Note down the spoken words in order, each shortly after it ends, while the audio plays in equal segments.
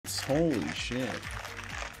Holy shit.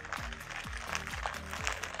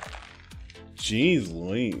 Jeez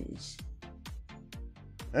Louise.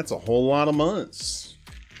 That's a whole lot of months.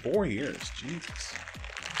 4 years, Jesus.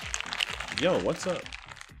 Yo, what's up?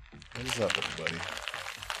 What is up, everybody?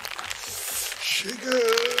 Sugar!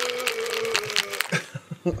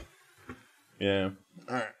 Yeah.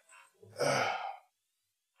 Alright.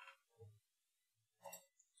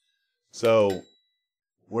 So,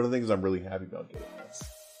 one of the things I'm really happy about getting is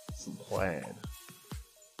some plaid.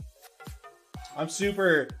 I'm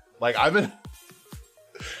super, like, I've been,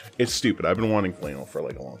 it's stupid. I've been wanting flannel for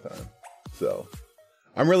like a long time. So,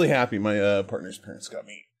 I'm really happy my partner's parents got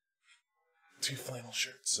me 2 flannel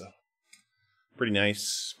shirts. So, pretty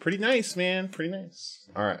nice. Pretty nice, man. Pretty nice.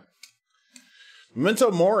 All right.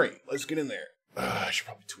 Memento Mori. Let's get in there. I should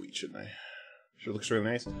probably tweet, shouldn't I? Sure, looks really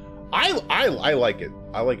nice. I like it.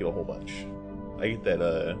 I like it a whole bunch. I get that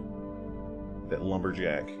that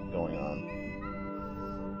lumberjack going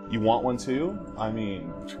on. You want one too? I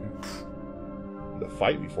mean, the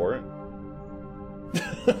fight me for it.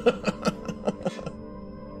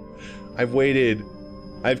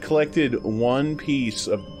 I've collected 1 piece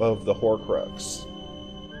of the Horcrux.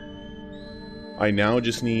 I now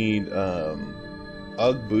just need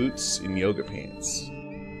Ugg boots and yoga pants.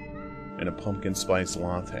 And a pumpkin spice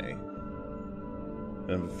latte.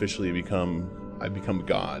 And I've officially I've become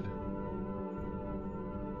God.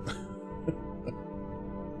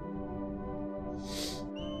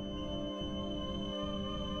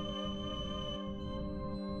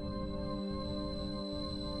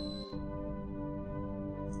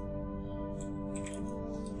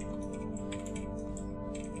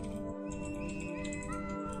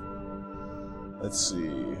 Let's see.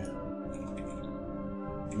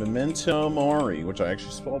 Memento Mori, which I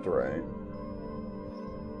actually spelled right.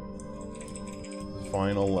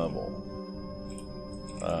 Final level.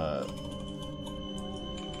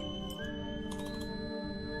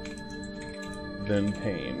 Then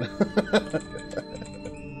pain.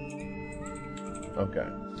 Okay.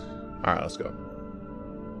 Alright, let's go.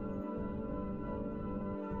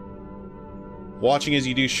 Watching as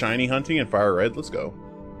you do shiny hunting and fire red, let's go.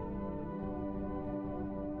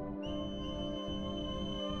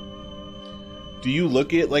 Do you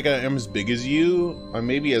look it like I'm as big as you? I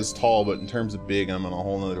may be as tall, but in terms of big, I'm in a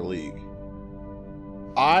whole nother league.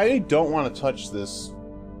 I don't want to touch this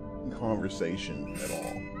conversation at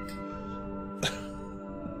all.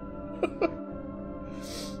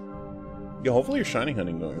 Yeah, hopefully your shiny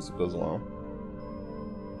hunting goes well.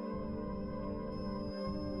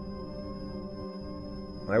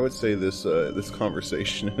 I would say this this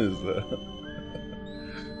conversation is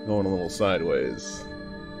going a little sideways.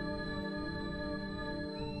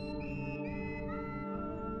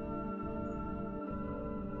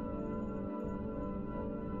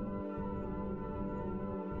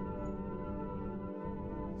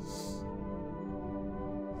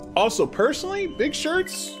 Also, personally, big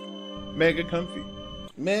shirts, mega comfy.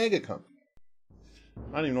 Mega comfy.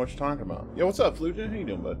 I don't even know what you're talking about. Yo, what's up, Fluja? How you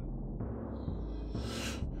doing, bud?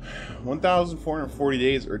 1,440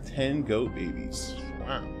 days or 10 goat babies.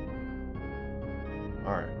 Wow.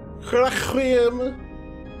 Alright. Requiem.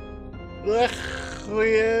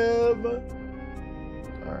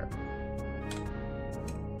 Alright.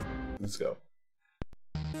 Let's go.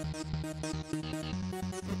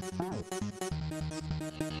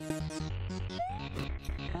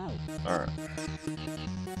 Alright.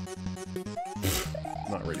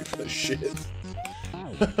 Not ready for this shit.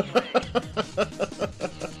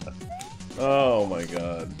 Oh my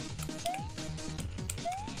god.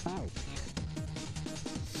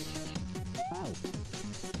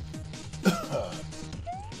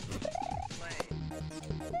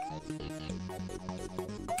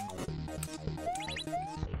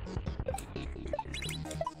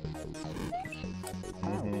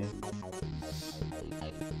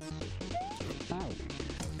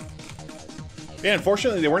 Yeah,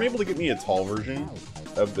 unfortunately, they weren't able to get me a tall version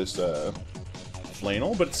of this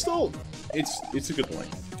flannel, but still, it's a good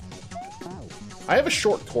length. I have a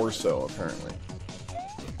short torso, apparently.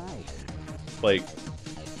 Like,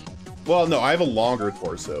 well, no, I have a longer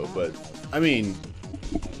torso, but I mean,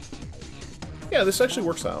 yeah, this actually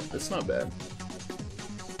works out. It's not bad.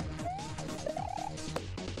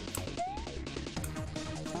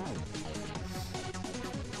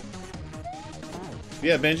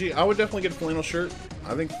 Yeah, Benji, I would definitely get a flannel shirt.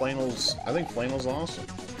 I think flannel's awesome.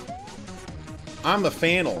 I'm a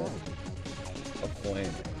fannel of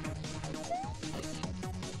flannel.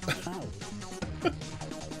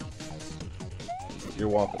 You're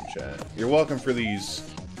welcome, chat. You're welcome for these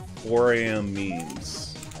 4 AM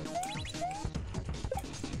memes.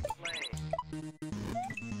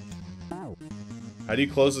 How do you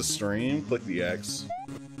close the stream? Click the X.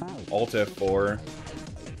 Alt F4.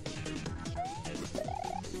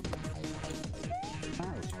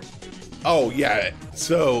 Oh, yeah.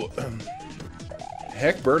 So,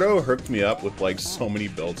 Heckberto hooked me up with, like, so many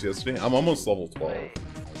belts yesterday. I'm almost level 12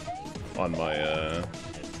 on my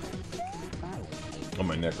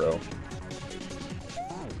Necro.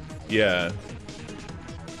 Yeah.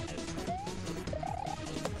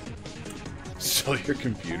 Sell your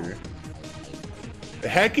computer.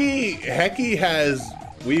 Hecky has...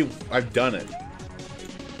 I've done it.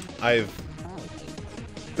 I've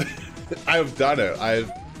done it.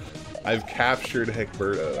 I've captured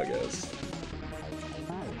Heckberto, I guess.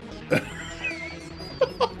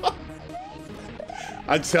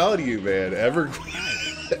 I'm telling you, man,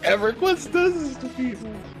 EverQuest does this to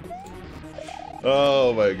people.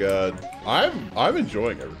 Oh my god. I'm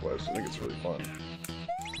enjoying EverQuest. I think it's really fun.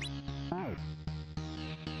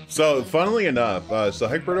 So, funnily enough, so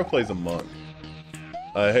Heckberto plays a monk.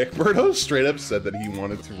 Heckberto straight up said that he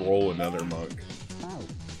wanted to roll another monk.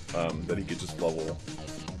 That he could just level.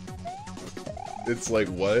 It's like,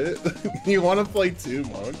 what? You want to play 2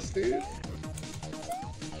 monks, dude?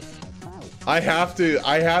 I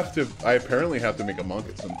apparently have to make a monk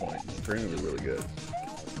at some point. It's apparently really good.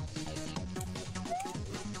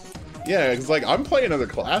 Yeah, it's like, I'm playing other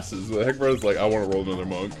classes, but Heckberto's like, I want to roll another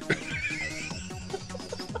monk.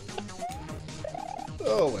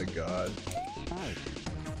 Oh my god.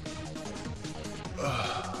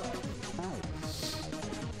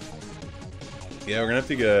 Yeah, we're gonna have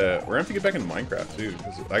to get back into Minecraft too,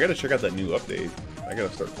 because I gotta check out that new update. I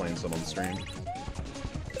gotta start playing some on the stream.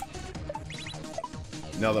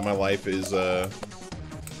 Now that my life is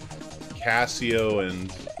Casio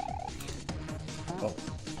and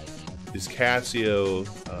Casio,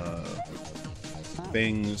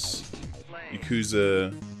 Things,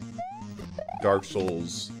 Yakuza, Dark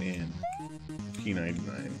Souls, and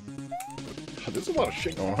P99. God, there's a lot of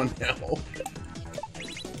shit going on now.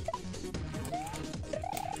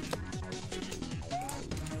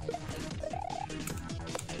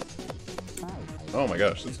 Oh my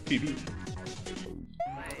gosh, that's PB.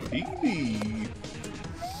 PB.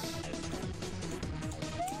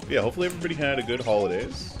 Yeah, hopefully everybody had a good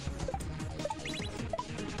holidays.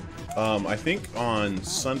 I think on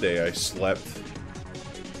Sunday I slept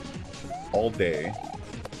all day.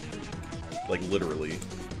 Like, literally.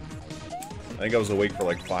 I think I was awake for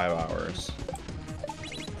like 5 hours.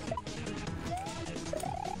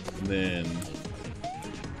 And then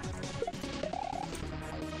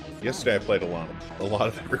yesterday I played a lot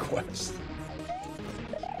of EverQuest.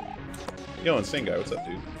 Yo, Insane Guy, what's up,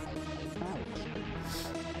 dude?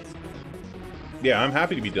 Yeah, I'm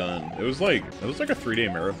happy to be done. It was like a 3-day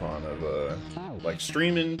marathon of like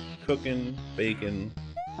streaming, cooking, baking.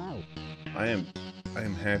 I am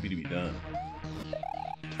happy to be done.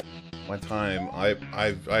 My time,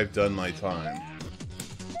 I've done my time.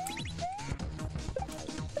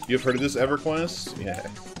 You've heard of this EverQuest? Yeah,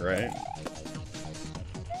 right?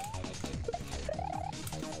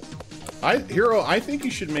 Hero, I think you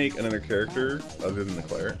should make another character other than the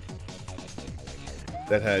cleric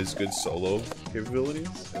that has good solo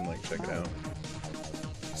capabilities, and like check it out.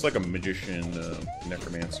 It's like a magician,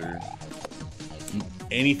 necromancer,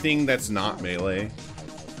 anything that's not melee,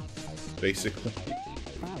 basically.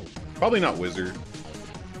 Probably not wizard.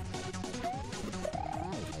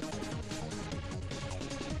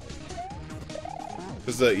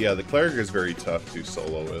 Because the cleric is very tough to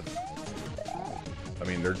solo with. I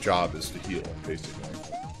mean, their job is to heal, basically.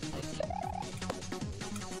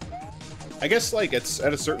 I guess, like, at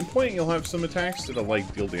a certain point, you'll have some attacks that'll,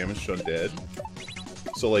 like, deal damage to undead.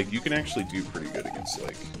 So, like, you can actually do pretty good against,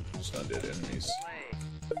 like, just undead enemies.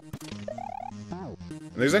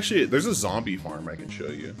 And there's a zombie farm I can show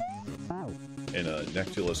you. In a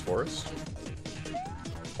Nectulus Forest.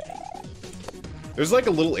 There's, like,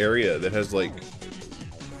 a little area that has, like,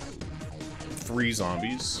 3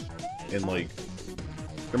 zombies. And, like,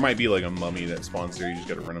 there might be, like, a mummy that spawns there. You just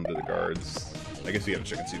gotta run them to the guards. I guess you gotta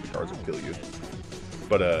check and see if the guards will kill you.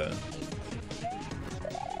 But,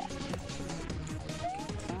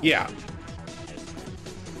 yeah.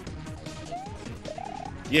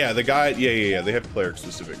 Yeah, the guy, yeah, they have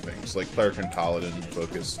cleric-specific things. Like, cleric and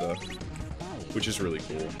paladin-focused stuff. Which is really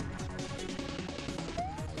cool.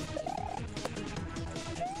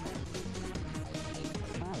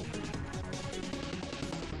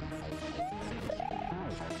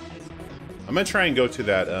 I'm gonna try and go to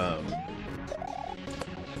that,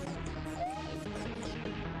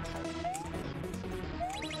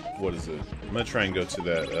 what is it? I'm gonna try and go to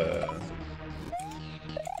that,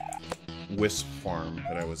 wisp farm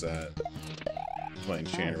that I was at. With my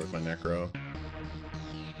enchanter with my necro.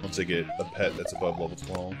 Once I get a pet that's above level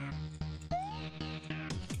 12.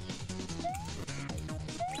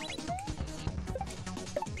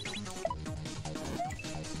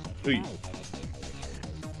 Ooh.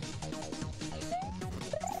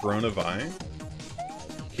 Coronavi?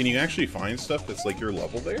 Can you actually find stuff that's like your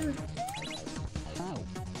level there?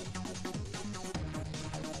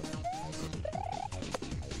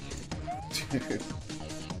 Dude.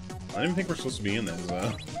 I didn't think we're supposed to be in that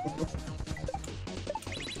zone.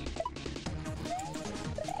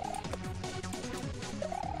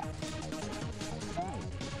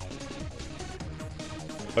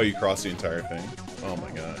 Oh, you crossed the entire thing? Oh my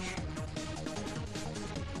gosh.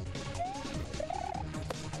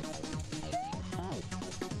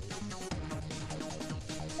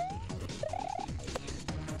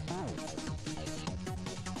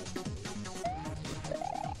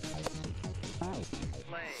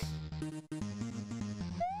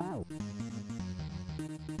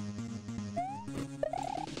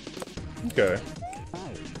 Okay.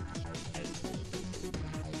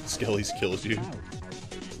 Skelly's kills you.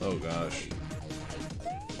 Oh gosh.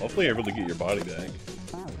 Hopefully you're able to get your body back.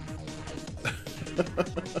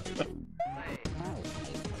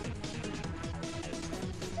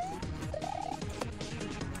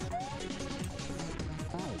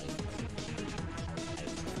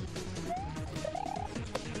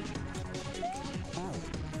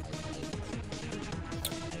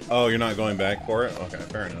 Oh, you're not going back for it? Okay,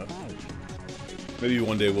 fair enough. Maybe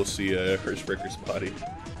one day we'll see Curse body.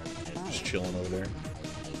 Just chilling over there.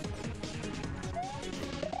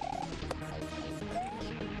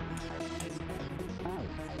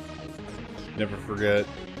 Never forget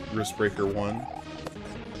Wristbreaker 1.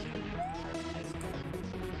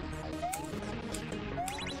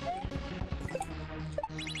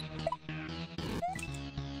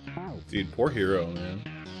 Dude, poor Hero, man.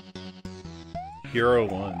 Hero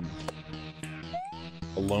 1.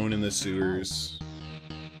 Alone in the sewers.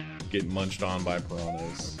 Getting munched on by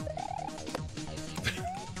piranhas.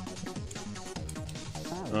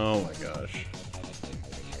 Oh my gosh.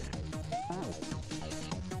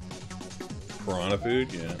 Piranha food?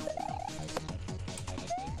 Yeah.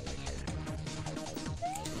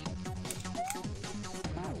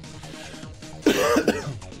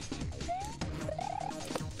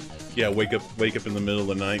 Yeah, wake up in the middle of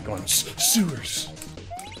the night going, sewers!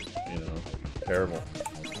 You know, terrible.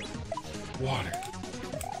 Water.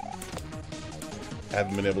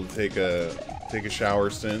 Haven't been able to take a shower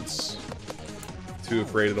since. Too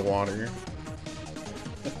afraid of the water.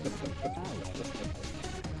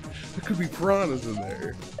 There could be piranhas in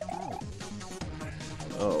there.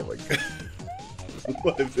 Oh my god.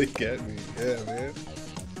 What if they get me? Yeah, man.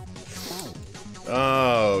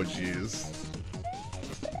 Oh, jeez.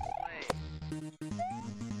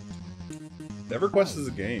 EverQuest is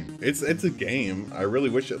a game. It's a game. I really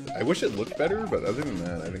wish it looked better, but other than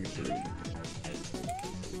that, I think it's really good.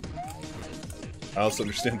 I also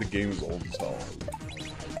understand the game is old as hell.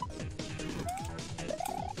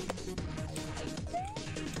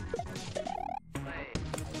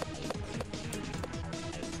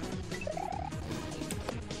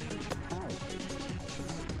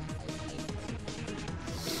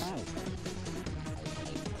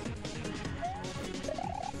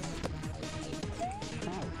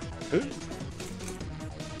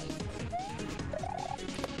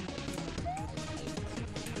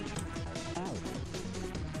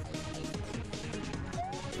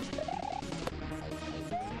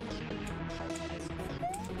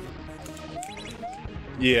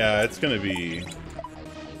 Yeah, it's gonna be...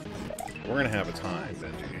 We're gonna have a time,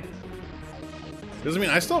 Benji. Because, I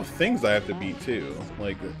mean, I still have things I have to beat, too.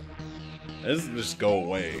 Like, it doesn't just go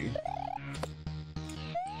away.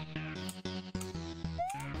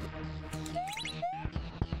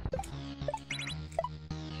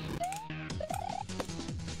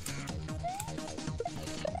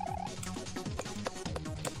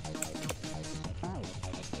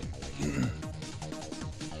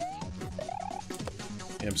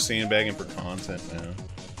 I'm sandbagging for content now.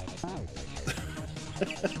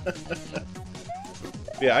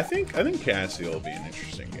 Yeah, I think Casio will be an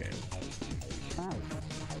interesting game.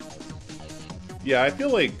 Yeah, I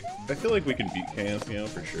feel like we can beat Casio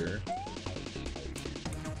for sure.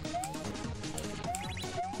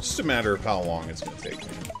 It's just a matter of how long it's gonna take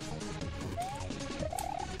me.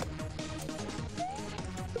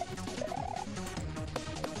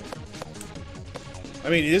 I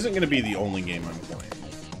mean, it isn't gonna be the only game I'm playing.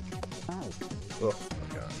 Oh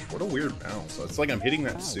my gosh, what a weird bounce. It's like I'm hitting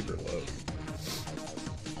that super low.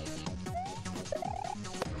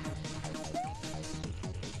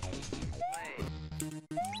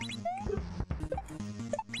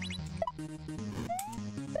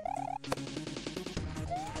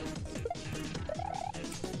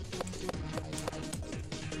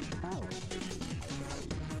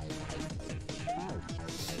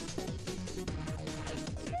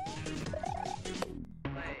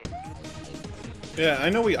 Yeah, I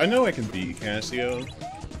know I can beat Casio.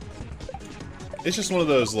 It's just one of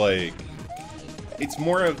those, like, it's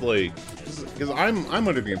more of like, because I'm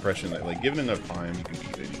under the impression that, like, given enough time, you can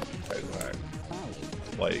beat any Kaizo hack.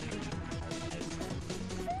 Like,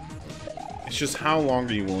 it's just how long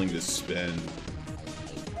are you willing to spend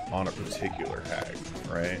on a particular hack,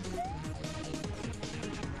 right?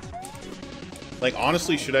 Like,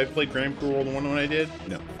 honestly, should I have played Grand Prix World 1 when I did?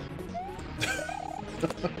 No.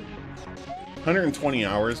 120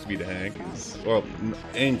 hours to beat a hack is, well,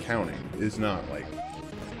 and counting, is not, like,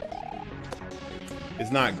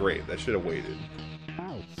 it's not great. That should have waited.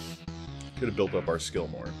 Could have built up our skill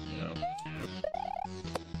more, you know?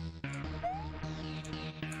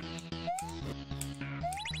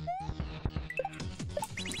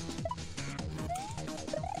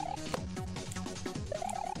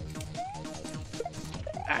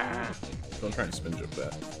 Don't try and spin jump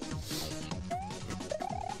that.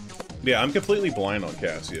 Yeah, I'm completely blind on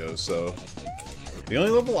Casio, so the only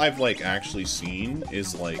level I've, like, actually seen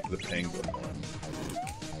is, like, the penguin one.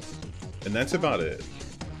 And that's about it.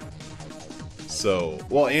 So,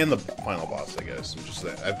 well, and the final boss, I guess, which is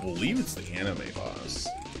that, I believe it's the anime boss.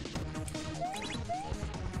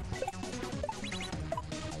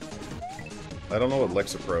 I don't know what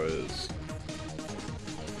Lexapro is.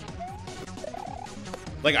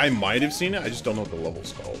 Like, I might have seen it, I just don't know what the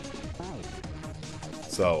level's called.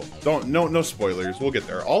 So, no spoilers, we'll get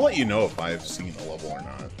there. I'll let you know if I've seen a level or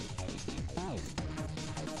not.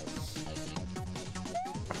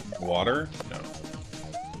 Water? No.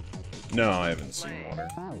 No, I haven't seen water.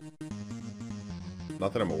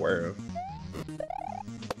 Not that I'm aware of.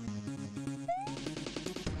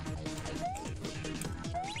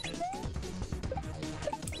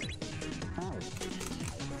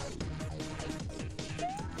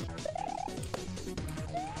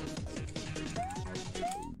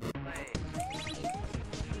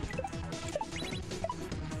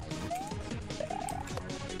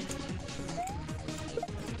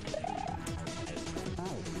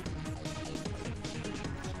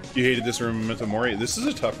 You hated this room in Memento Mori? This is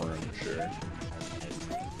a tough room, for sure.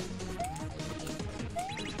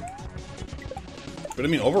 But I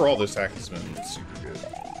mean, overall, this hack has been super good.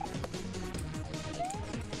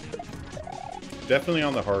 Definitely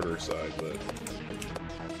on the harder side, but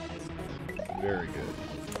very good.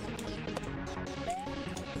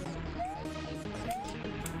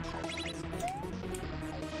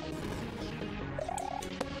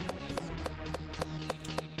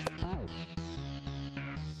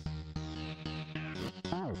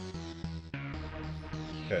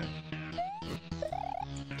 Okay.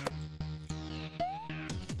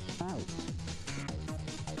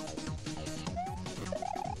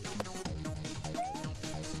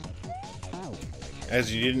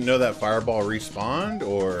 As you didn't know that fireball respawned,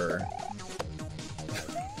 or?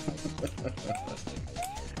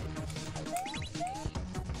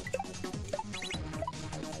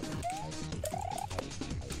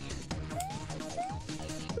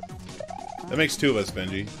 That makes two of us,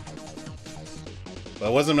 Benji. But I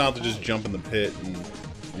wasn't about to just jump in the pit and,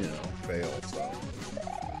 you know, fail, so.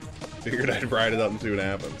 Figured I'd ride it up and see what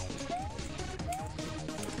happens.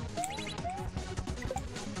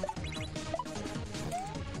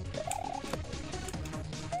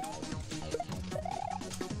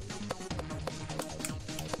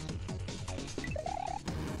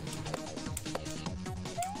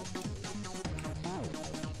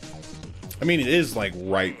 I mean, it is, like,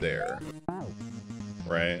 right there.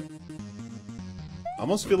 Right? I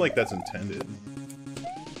almost feel like that's intended.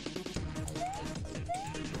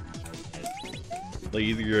 Like,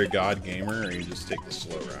 either you're a god gamer or you just take the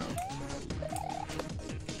slow route.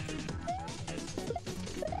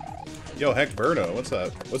 Yo, Heck Birdo, what's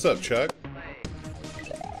up? What's up, Chuck?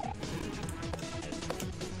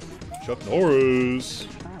 Chuck Norris.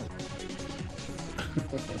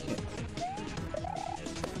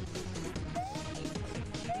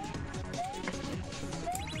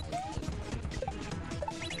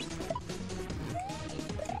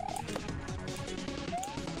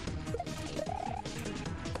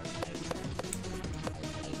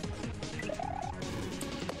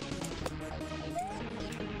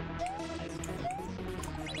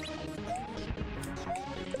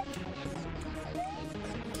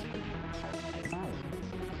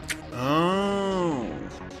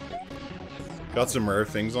 Got some rare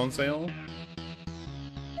things on sale?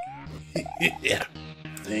 Yeah,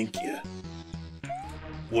 thank you.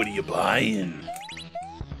 What are you buying?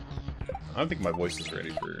 I don't think my voice is ready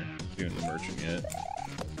for doing the merchant yet.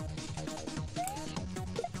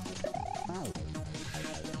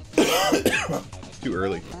 Too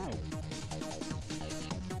early.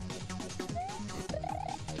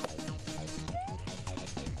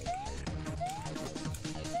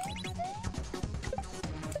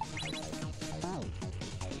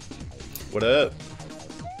 What up?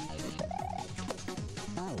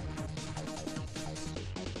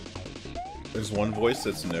 There's one voice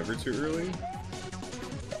that's never too early.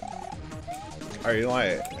 Are you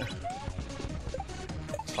like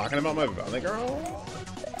talking about my Valley Girl?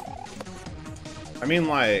 I mean,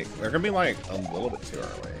 like, they're gonna be like a little bit too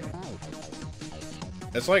early.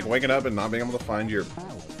 It's like waking up and not being able to find your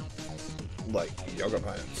like yoga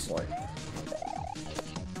pants. Like,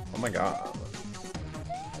 oh my god.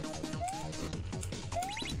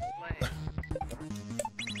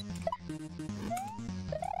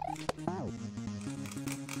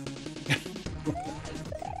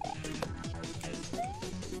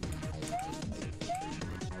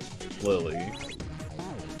 Lily.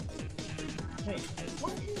 Hey,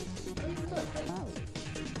 what are you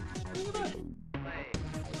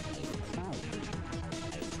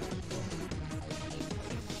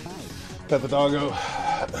Pet the doggo.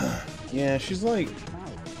 Yeah, she's like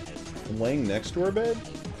laying next to her bed.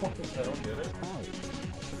 I don't get it.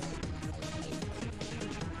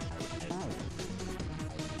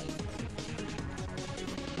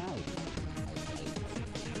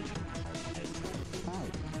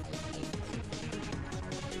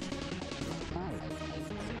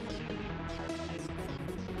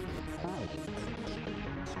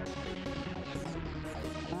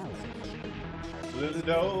 Let it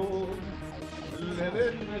go. Let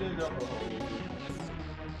it go.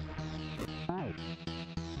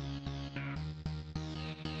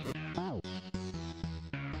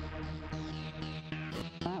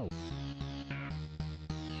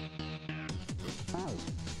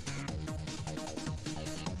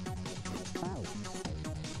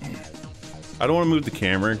 I don't want to move the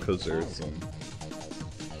camera because there's some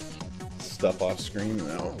stuff off screen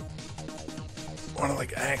and I don't want to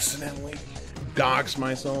like accidentally dox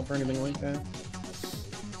myself or anything like that.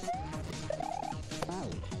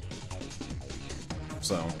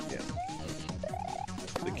 So, yeah.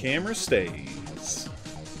 The camera stays.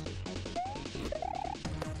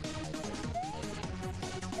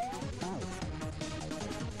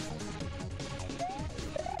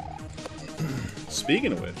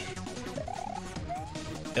 Speaking of which,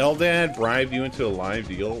 Eldad bribed you into a live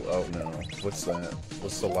deal? Oh no. What's that?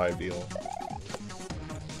 What's the live deal?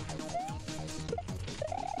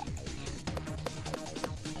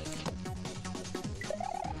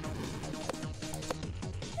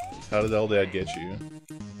 How did Eldad get you?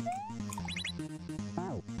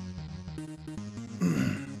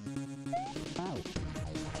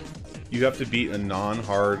 You have to beat a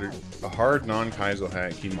hard non-Kaizo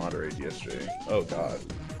hack he moderated yesterday. Oh god.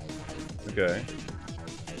 Okay.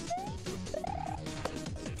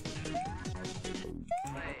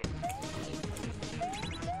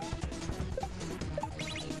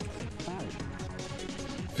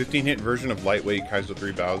 "15-hit version of lightweight Kaizo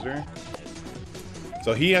 3 Bowser."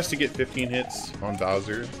 So he has to get 15 hits on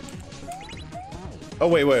Bowser. Oh,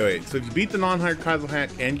 wait. So if you beat the non-hard Kaizo hack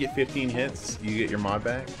and get 15 hits, you get your mod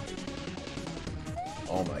back?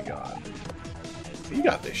 Oh my god. You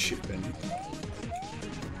got this shit, Benji.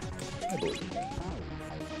 I believe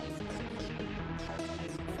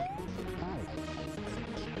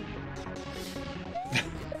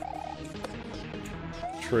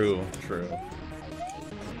you. True.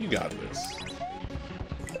 You got this.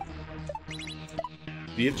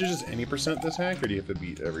 Do you have to just any percent this hack, or do you have to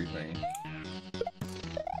beat everything?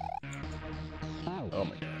 Oh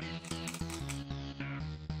my gosh.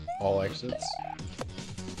 All exits?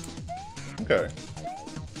 Okay.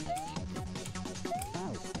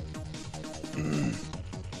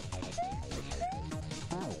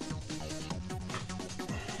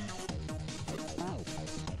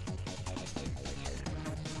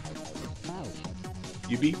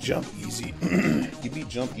 You beat jump easy. You beat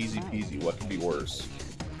jump easy peasy. What could be worse?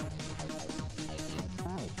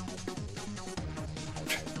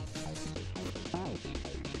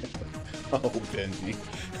 Oh, Benji.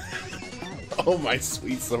 Oh, my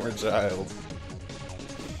sweet summer child.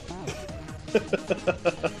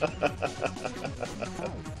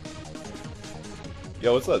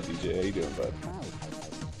 Yo, what's up, DJ? How you doing, bud?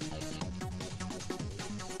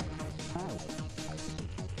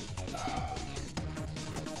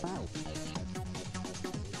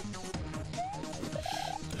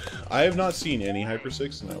 I have not seen any Hyper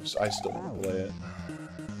 6, and I still want to play it.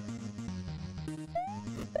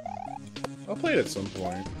 I'll play it at some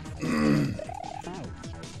point.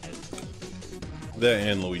 That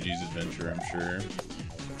and Luigi's Adventure, I'm sure.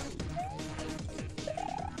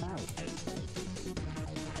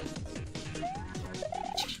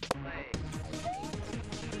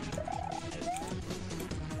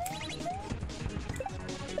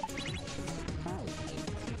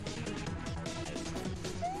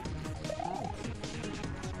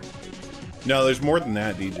 No, there's more than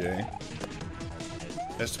that, DJ.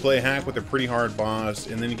 Has to play a hack with a pretty hard boss,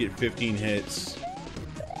 and then you get 15 hits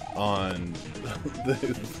on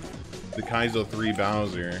the Kaizo 3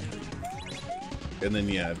 Bowser. And then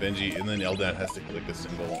yeah, Benji, and then Eldat has to click a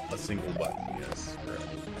single button. Yes. Correct.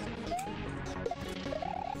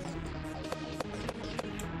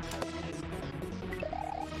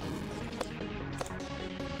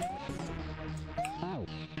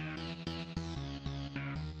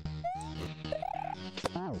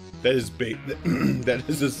 That is that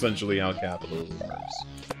is essentially how capitalism works.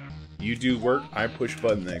 You do work, I push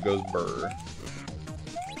button, that goes burr.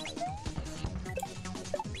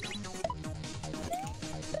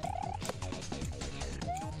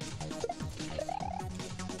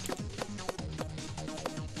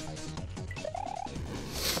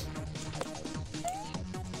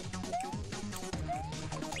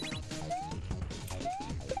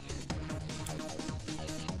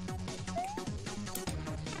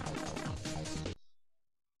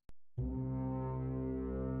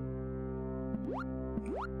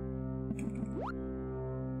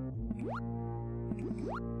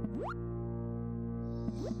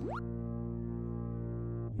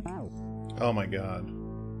 Oh my god.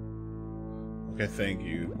 Okay, thank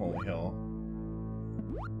you. Holy hell.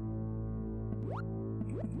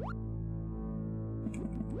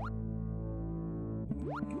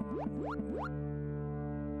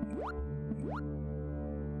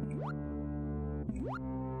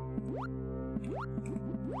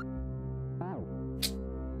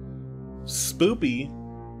 Spoopy.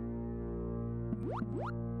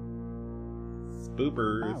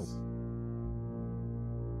 Spoopers.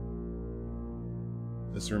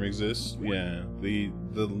 This room exists? Yeah. The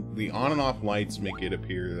on and off lights make it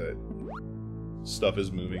appear that stuff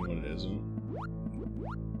is moving when it isn't.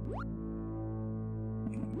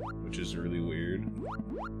 Which is really weird.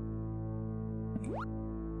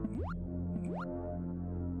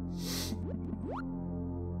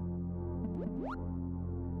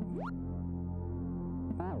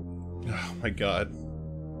 Oh my god.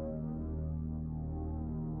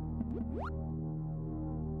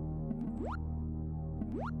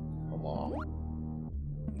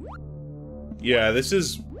 Yeah, this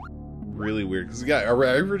is really weird because I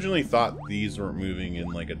originally thought these weren't moving in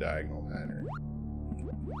like a diagonal pattern,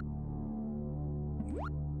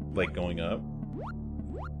 like going up.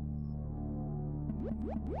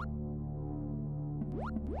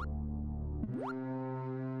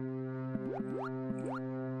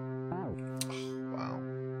 Oh, wow.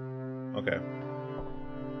 Okay.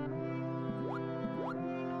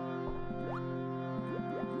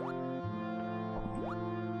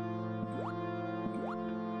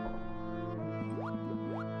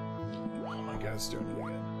 It's doing it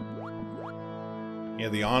again. Yeah,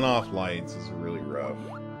 the on-off lights is really rough.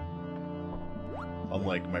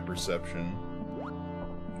 Unlike my perception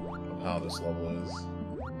of how this level is.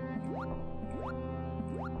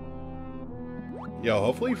 Yo,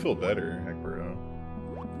 hopefully you feel better, Hecberto.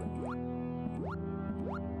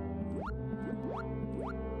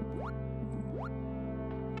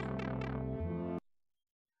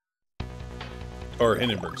 Or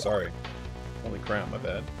Hindenburg, sorry. Holy crap, my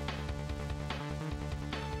bad.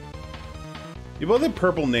 You both have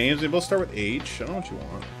purple names. They both start with H. I don't know what you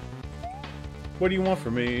want. What do you want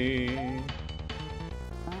from me?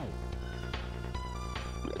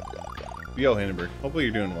 Yo, Hindenburg. Hopefully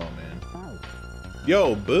you're doing well, man.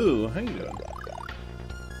 Yo, Boo. How you doing?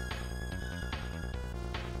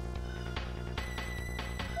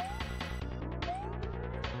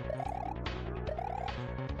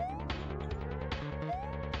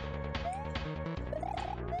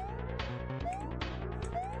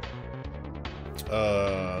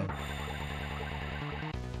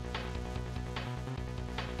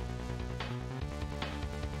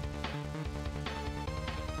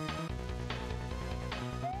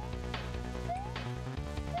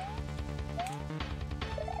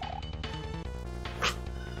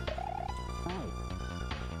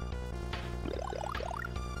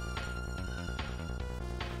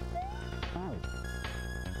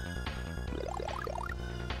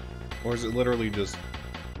 Or is it literally just...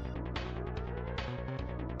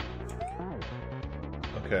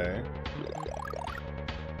 Okay.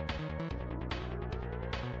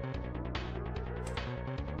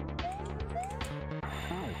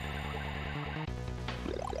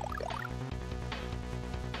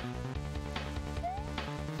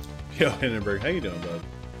 Yo, Hindenburg, how you doing, bud?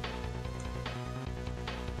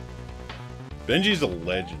 Benji's a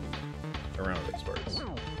legend around these parts.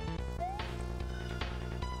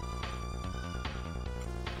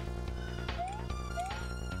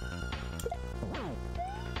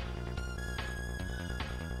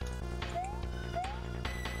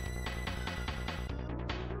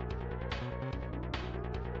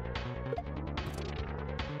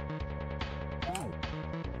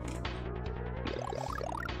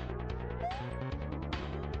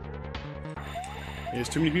 There's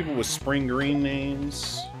too many people with spring green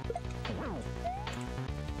names.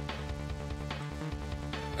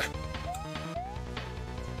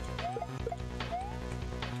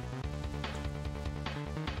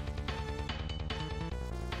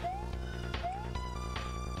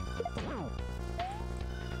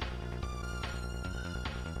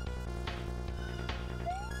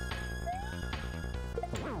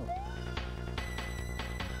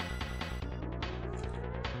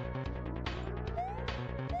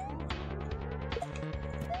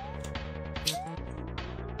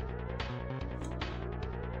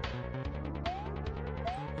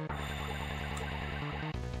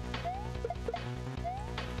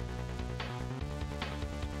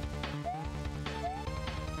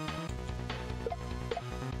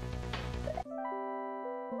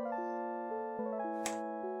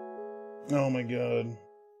 Oh my god.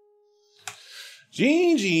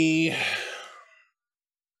 GG.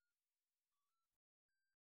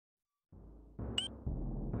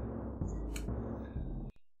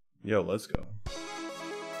 Yo, let's go.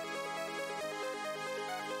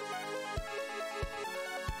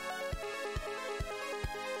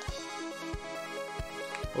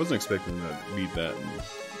 I wasn't expecting to beat that in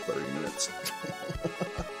 30 minutes.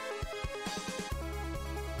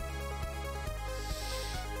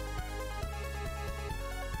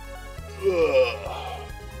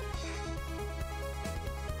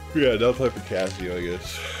 Yeah, don't play for Casio, I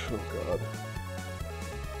guess. Oh god.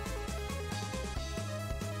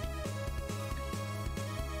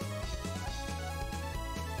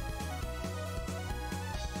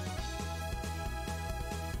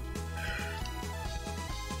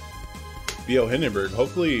 Yo, Hindenburg,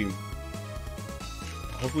 hopefully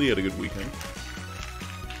you had a good weekend.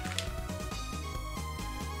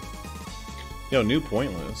 Yo, new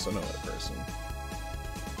Pointless, I know that person.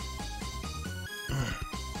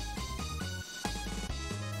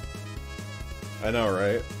 I know,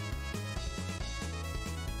 right?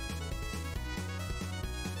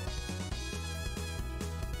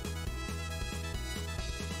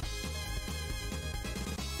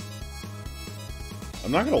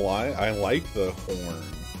 I'm not gonna lie, I like the horn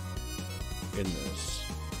in this.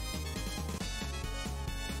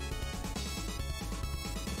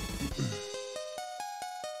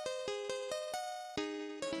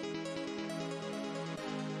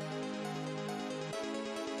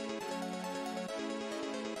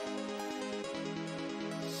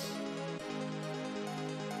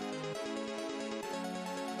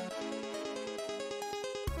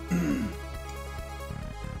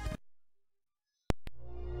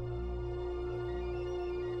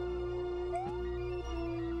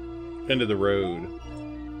 End of the road.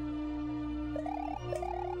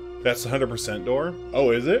 That's the 100% door?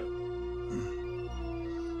 Oh, is it?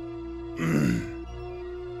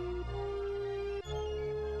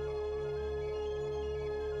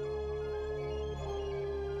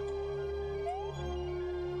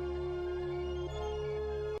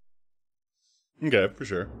 Okay, for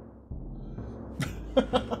sure.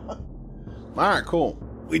 Alright, cool.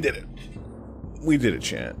 We did it. We did it,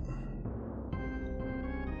 chat.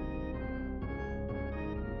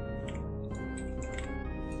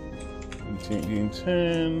 Game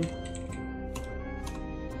 10.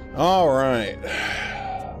 Alright.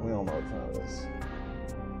 We don't know what time it is.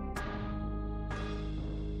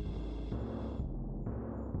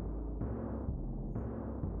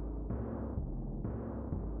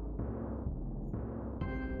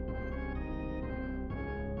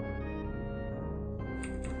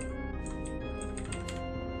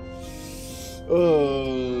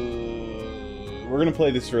 We're gonna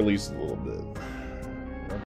play this for at least a little bit.